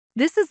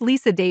This is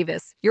Lisa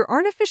Davis, your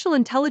artificial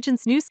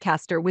intelligence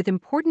newscaster with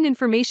important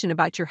information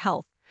about your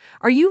health.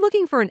 Are you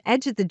looking for an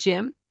edge at the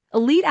gym?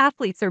 Elite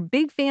athletes are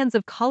big fans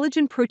of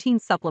collagen protein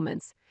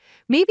supplements.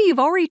 Maybe you've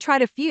already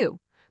tried a few.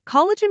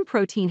 Collagen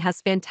protein has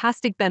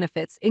fantastic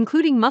benefits,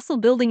 including muscle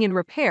building and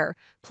repair,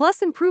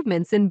 plus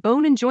improvements in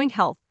bone and joint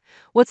health.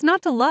 What's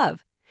not to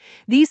love?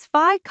 These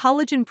 5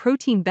 collagen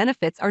protein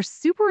benefits are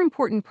super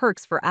important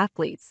perks for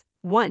athletes.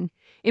 1.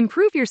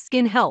 Improve your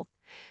skin health.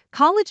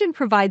 Collagen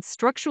provides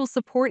structural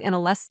support and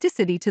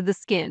elasticity to the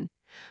skin.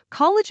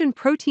 Collagen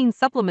protein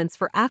supplements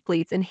for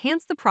athletes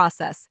enhance the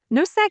process.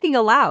 No sagging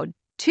allowed.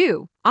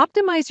 2.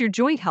 Optimize your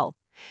joint health.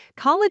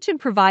 Collagen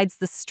provides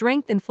the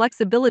strength and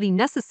flexibility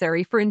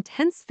necessary for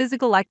intense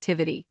physical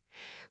activity.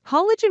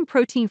 Collagen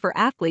protein for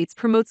athletes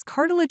promotes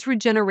cartilage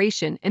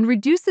regeneration and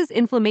reduces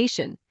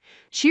inflammation.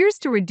 Cheers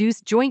to reduce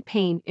joint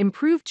pain,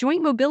 improve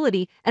joint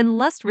mobility, and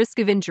less risk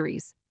of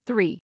injuries.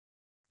 3.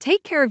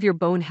 Take care of your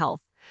bone health.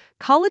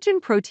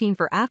 Collagen protein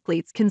for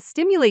athletes can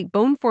stimulate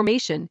bone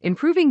formation,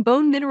 improving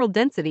bone mineral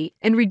density,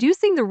 and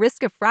reducing the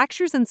risk of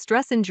fractures and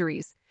stress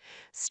injuries.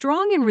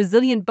 Strong and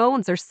resilient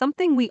bones are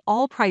something we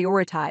all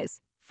prioritize.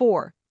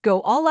 4.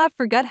 Go all out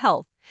for gut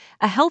health.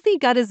 A healthy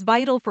gut is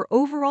vital for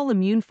overall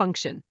immune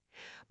function.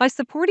 By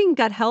supporting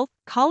gut health,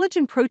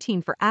 collagen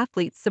protein for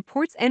athletes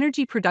supports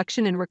energy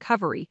production and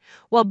recovery,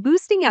 while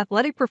boosting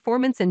athletic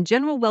performance and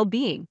general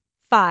well-being.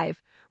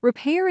 5.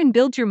 Repair and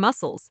build your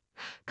muscles.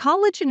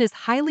 Collagen is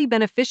highly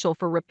beneficial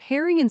for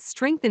repairing and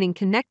strengthening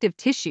connective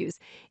tissues,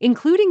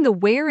 including the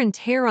wear and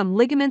tear on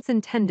ligaments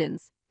and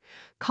tendons.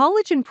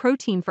 Collagen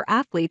protein for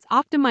athletes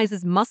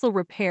optimizes muscle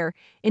repair,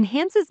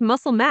 enhances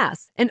muscle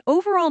mass, and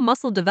overall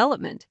muscle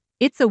development.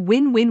 It's a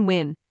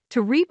win-win-win.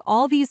 To reap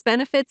all these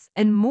benefits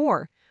and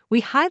more,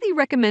 we highly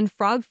recommend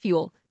Frog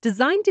Fuel,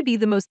 designed to be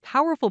the most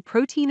powerful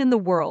protein in the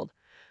world.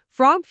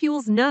 Frog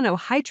Fuel's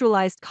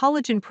nano-hydrolyzed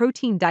collagen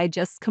protein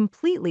digests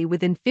completely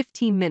within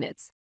 15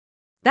 minutes.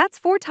 That's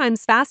 4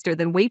 times faster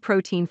than whey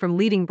protein from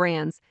leading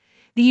brands.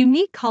 The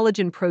unique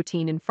collagen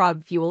protein in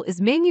Frog Fuel is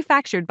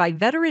manufactured by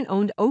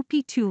veteran-owned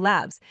OP2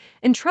 labs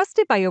and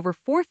trusted by over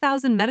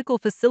 4,000 medical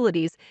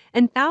facilities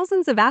and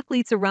thousands of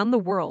athletes around the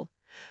world.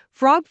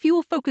 Frog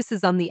Fuel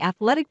focuses on the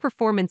athletic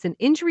performance and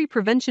injury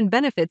prevention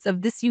benefits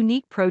of this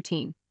unique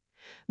protein.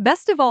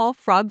 Best of all,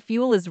 Frog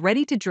Fuel is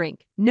ready to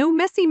drink, no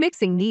messy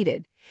mixing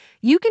needed.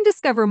 You can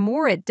discover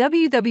more at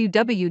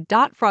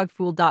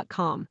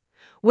www.frogfuel.com.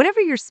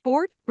 Whatever your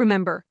sport,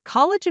 remember,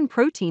 collagen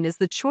protein is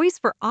the choice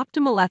for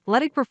optimal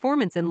athletic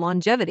performance and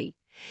longevity.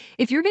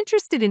 If you're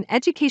interested in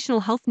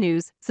educational health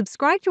news,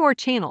 subscribe to our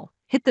channel,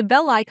 hit the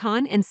bell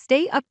icon, and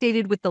stay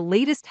updated with the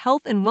latest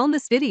health and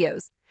wellness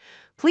videos.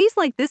 Please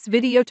like this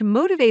video to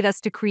motivate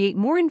us to create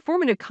more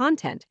informative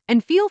content,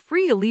 and feel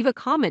free to leave a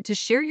comment to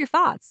share your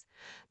thoughts.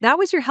 That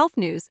was your health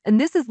news, and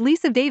this is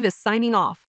Lisa Davis signing off.